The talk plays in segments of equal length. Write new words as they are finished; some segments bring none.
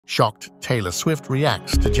Shocked Taylor Swift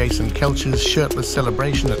reacts to Jason Kelce's shirtless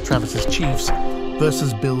celebration at Travis's Chiefs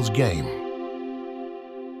versus Bills game.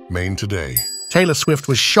 Main today. Taylor Swift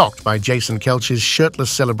was shocked by Jason Kelce's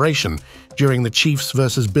shirtless celebration during the Chiefs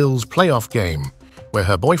versus Bills playoff game, where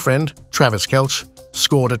her boyfriend, Travis Kelce,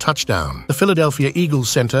 scored a touchdown. The Philadelphia Eagles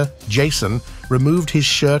center, Jason, removed his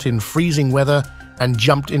shirt in freezing weather and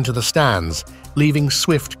jumped into the stands, leaving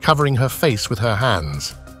Swift covering her face with her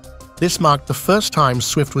hands. This marked the first time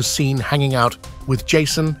Swift was seen hanging out with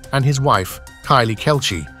Jason and his wife, Kylie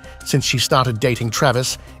Kelce, since she started dating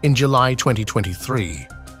Travis in July 2023.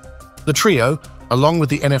 The trio, along with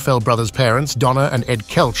the NFL brothers' parents, Donna and Ed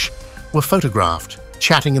Kelce, were photographed,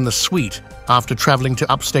 chatting in the suite after traveling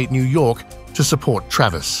to upstate New York to support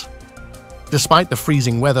Travis. Despite the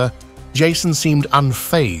freezing weather, Jason seemed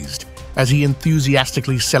unfazed as he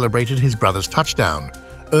enthusiastically celebrated his brother's touchdown,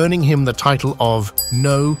 earning him the title of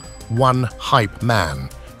No. 1 Hype Man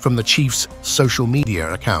from the Chiefs' social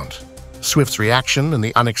media account. Swift's reaction and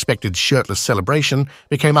the unexpected shirtless celebration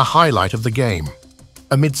became a highlight of the game.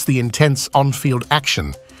 Amidst the intense on-field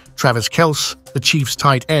action, Travis Kelce, the Chiefs'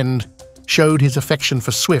 tight end, showed his affection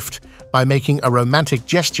for Swift by making a romantic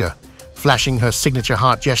gesture, flashing her signature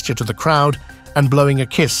heart gesture to the crowd and blowing a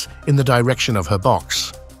kiss in the direction of her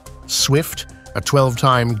box. Swift, a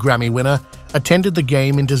 12-time Grammy winner, attended the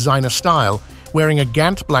game in designer style, wearing a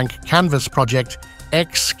Gant Blanc Canvas Project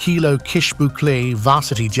X Kilo Kish Boucle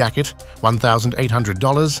varsity jacket,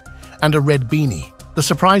 $1,800, and a red beanie. The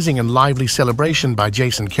surprising and lively celebration by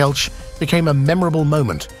Jason Kelce became a memorable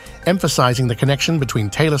moment, emphasizing the connection between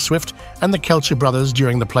Taylor Swift and the Kelce brothers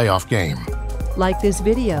during the playoff game. Like this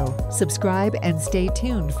video, subscribe, and stay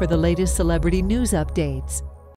tuned for the latest celebrity news updates.